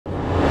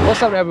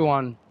What's up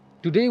everyone?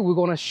 Today we're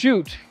gonna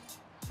shoot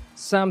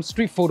some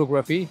street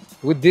photography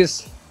with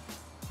this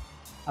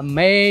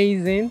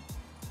amazing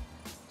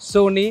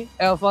Sony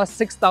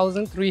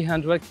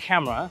a6300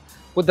 camera.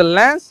 With the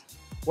lens,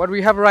 what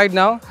we have right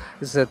now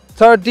is a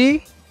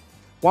 30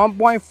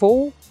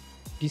 1.4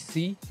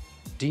 DC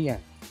DN.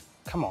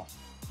 Come on.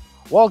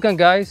 Welcome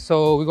guys.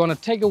 So we're gonna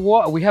take a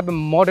walk. We have a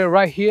model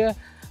right here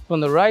from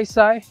the right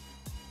side,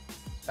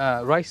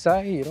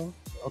 you know.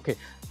 Okay,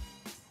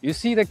 you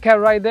see the cat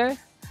right there?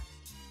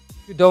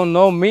 If you don't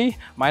know me,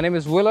 my name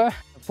is Willa,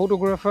 a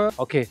photographer.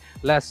 Okay,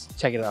 let's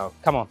check it out.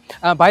 Come on.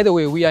 By the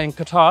way, we are in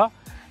Qatar.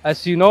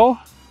 As you know,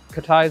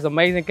 Qatar is an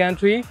amazing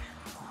country.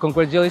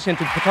 Congratulations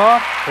to Qatar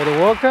for the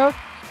World Cup.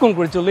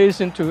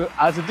 Congratulations to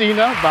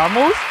Argentina.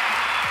 Vamos.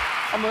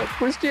 I'm a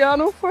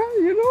Cristiano fan,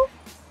 you know.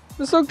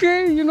 It's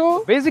okay, you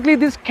know. Basically,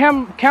 this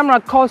camera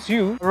costs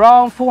you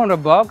around 400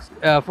 bucks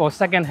for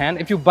second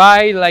hand. If you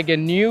buy like a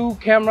new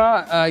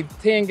camera, I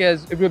think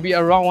it will be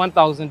around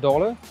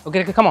 $1,000.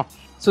 Okay, come on.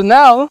 So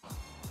now,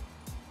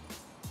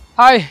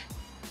 hi,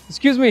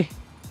 excuse me.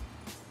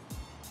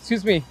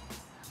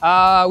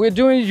 We're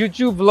doing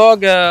YouTube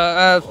vlog,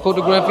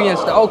 photography and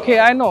stuff. Okay,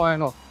 I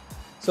know.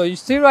 So you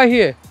see right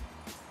here,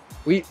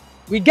 we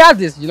got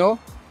this, you know.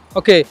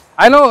 Okay,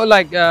 I know,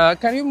 like,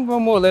 can you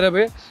move more a little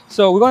bit?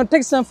 So we're gonna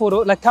take some photo,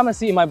 like, come and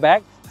see in my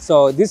bag.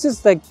 So this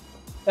is like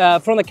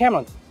from the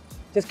camera.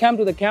 Just come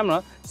to the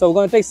camera. So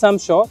we're gonna take some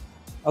shot.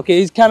 Okay,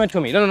 he's coming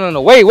to me.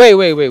 No. Wait.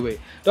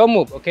 Don't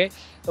move. Okay.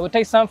 So we'll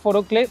take some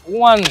photo clip.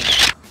 One.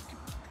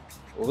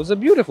 Oh, it's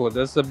beautiful.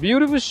 That's a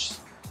beautiful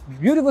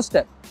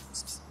step.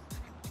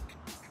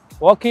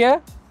 Walk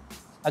here.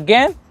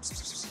 Again.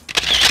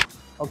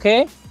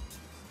 Okay.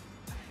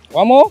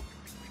 One more.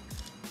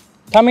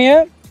 Come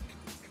here.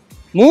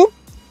 Move.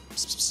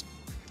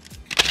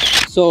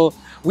 So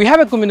we have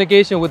a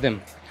communication with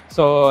him.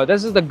 So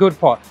this is the good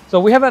part. So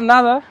we have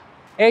another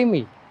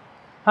Amy.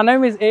 Her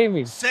name is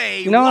Amy.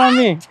 Say you know what? I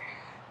mean?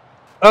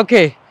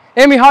 Okay.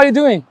 Amy, how are you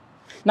doing?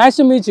 Nice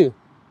to meet you.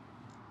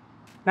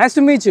 Nice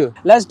to meet you.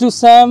 Let's do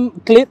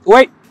some clip.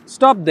 Wait,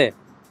 stop there.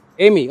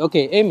 Amy,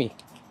 okay, Amy.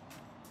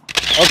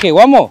 Okay,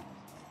 one more.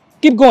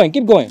 Keep going.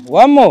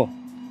 One more.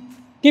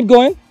 Keep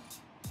going.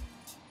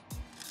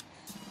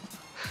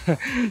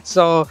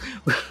 So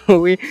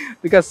we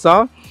got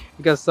some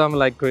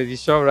like crazy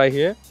shot right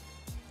here.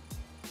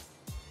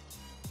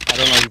 I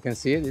don't know if you can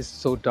see it. It's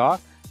so dark.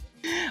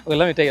 Okay,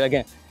 let me take it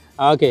again.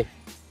 Okay,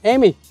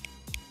 Amy,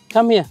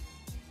 come here.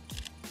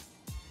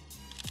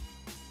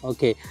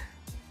 Okay,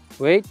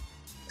 wait.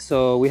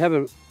 So we have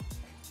a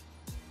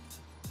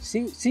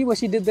see what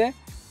she did there,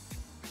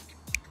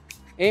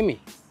 Amy,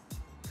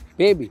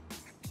 baby.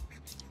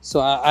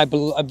 So I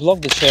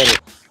blocked the shadow.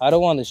 I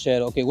don't want the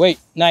shadow. Okay, wait.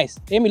 Nice.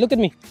 Amy, look at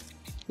me.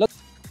 Look.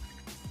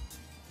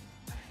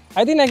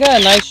 I think I got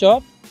a nice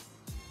shot.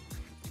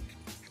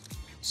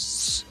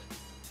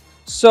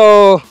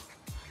 So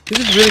this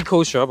is really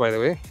cool shot, by the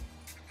way.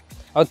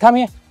 Oh, come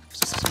here.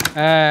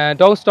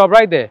 Don't stop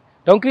right there.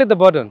 Don't click the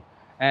button.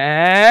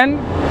 And